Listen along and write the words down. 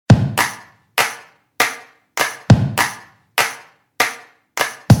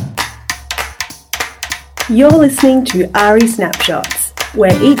You're listening to ARI Snapshots,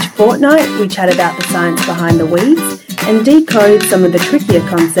 where each fortnight we chat about the science behind the weeds and decode some of the trickier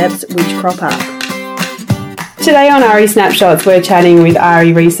concepts which crop up. Today on ARI Snapshots, we're chatting with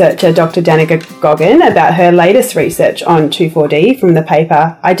ARI researcher Dr. Danica Goggin about her latest research on 2,4-D from the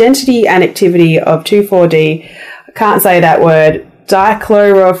paper Identity and Activity of 2,4-D, I can't say that word,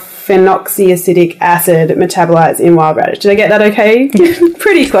 dichlorophenoxyacetic acid metabolites in wild radish. Did I get that okay?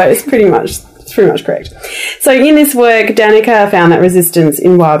 Pretty close, pretty much correct. So in this work, Danica found that resistance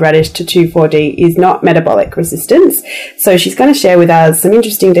in wild radish to 2,4-D is not metabolic resistance. So she's going to share with us some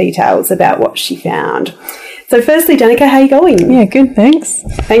interesting details about what she found. So firstly, Danica, how are you going? Yeah, good, thanks.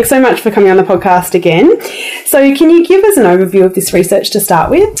 Thanks so much for coming on the podcast again. So can you give us an overview of this research to start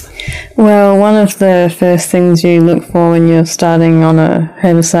with? Well, one of the first things you look for when you're starting on a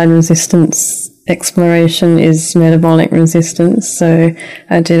herbicide resistance exploration is metabolic resistance. So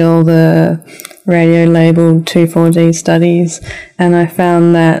I did all the radio-labelled 2,4-D studies, and I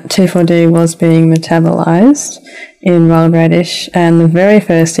found that 2,4-D was being metabolised in wild radish, and the very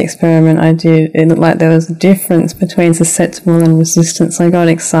first experiment I did, it looked like there was a difference between susceptible and resistant, so I got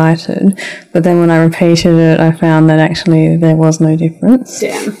excited, but then when I repeated it, I found that actually there was no difference.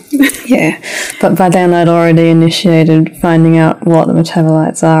 Damn. Yeah, but by then I'd already initiated finding out what the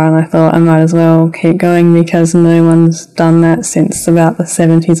metabolites are, and I thought I might as well keep going because no one's done that since about the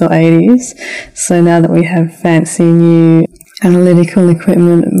 70s or 80s. So now that we have fancy new analytical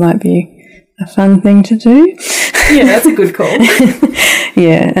equipment, it might be a fun thing to do. Yeah, that's a good call.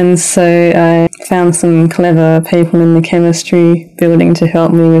 Yeah, and so I found some clever people in the chemistry building to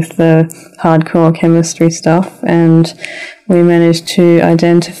help me with the hardcore chemistry stuff, and we managed to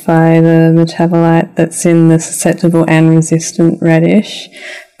identify the metabolite that's in the susceptible and resistant radish.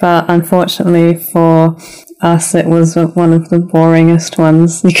 But unfortunately for us, it was one of the boringest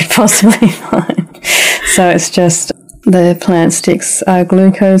ones you could possibly find. So it's just the plant sticks a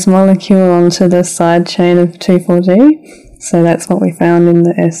glucose molecule onto the side chain of 2,4-D. So that's what we found in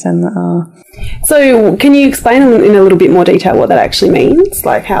the S and the R. So can you explain in a little bit more detail what that actually means,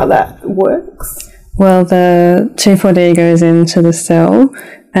 like how that works? Well, the 2,4-D goes into the cell,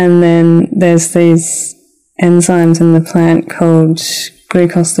 and then there's these enzymes in the plant called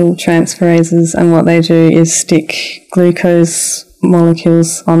glucosyl transferases, and what they do is stick glucose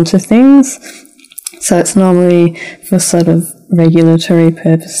molecules onto things. So it's normally for sort of regulatory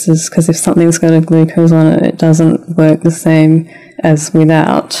purposes, because if something's got a glucose on it, it doesn't work the same as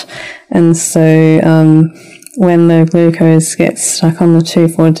without. And so when the glucose gets stuck on the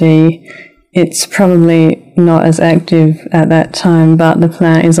 2,4-D, it's probably not as active at that time, but the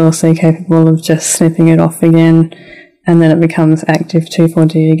plant is also capable of just snipping it off again, and then it becomes active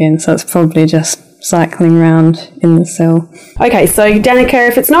 2,4-D again. So it's probably just cycling round in the cell. Okay, so Danica,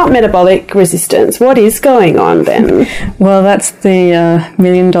 if it's not metabolic resistance, what is going on then? Well, that's the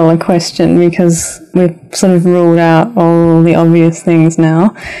million-dollar question, because we've sort of ruled out all the obvious things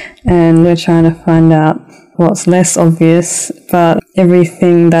now, and we're trying to find out what's less obvious, but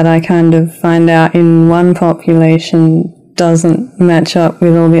everything that I kind of find out in one population doesn't match up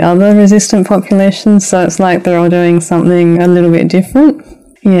with all the other resistant populations, so it's like they're all doing something a little bit different.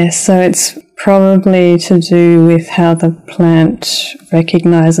 Yeah, so it's probably to do with how the plant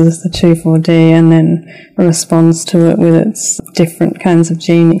recognises the 2,4-D and then responds to it with its different kinds of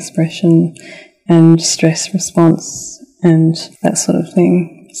gene expression and stress response and that sort of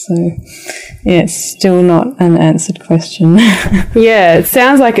thing. So, yeah, it's still not an answered question. Yeah, it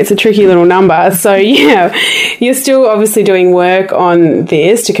sounds like it's a tricky little number. So, yeah, you're still obviously doing work on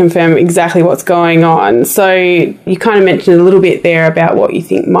this to confirm exactly what's going on. So you kind of mentioned a little bit there about what you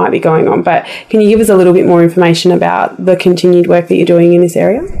think might be going on, but can you give us a little bit more information about the continued work that you're doing in this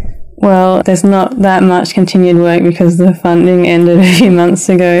area? Well, there's not that much continued work because the funding ended a few months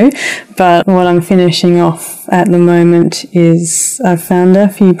ago, but what I'm finishing off at the moment is I've found a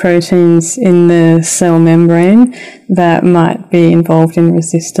few proteins in the cell membrane that might be involved in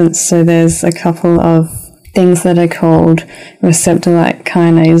resistance. So there's a couple of things that are called receptor-like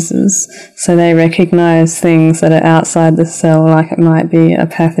kinases. So they recognise things that are outside the cell, like it might be a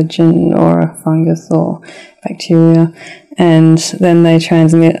pathogen or a fungus or bacteria, and then they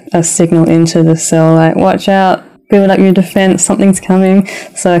transmit a signal into the cell like, watch out, build up your defence, something's coming.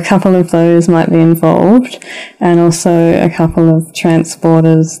 So a couple of those might be involved, and also a couple of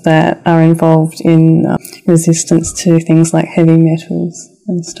transporters that are involved in resistance to things like heavy metals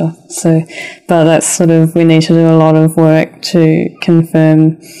and stuff. So, but that's sort of, we need to do a lot of work to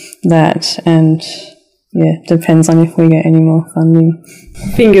confirm that, and depends on if we get any more funding.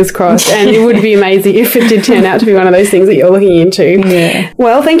 Fingers crossed. And it would be amazing if it did turn out to be one of those things that you're looking into. Yeah.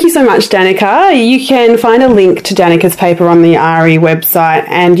 Well, thank you so much, Danica. You can find a link to Danica's paper on the RE website,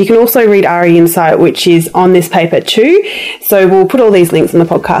 and you can also read RE Insight, which is on this paper too. So we'll put all these links on the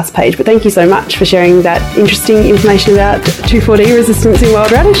podcast page. But thank you so much for sharing that interesting information about 2,4-D resistance in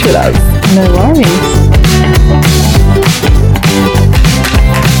wild radish with us. No worries.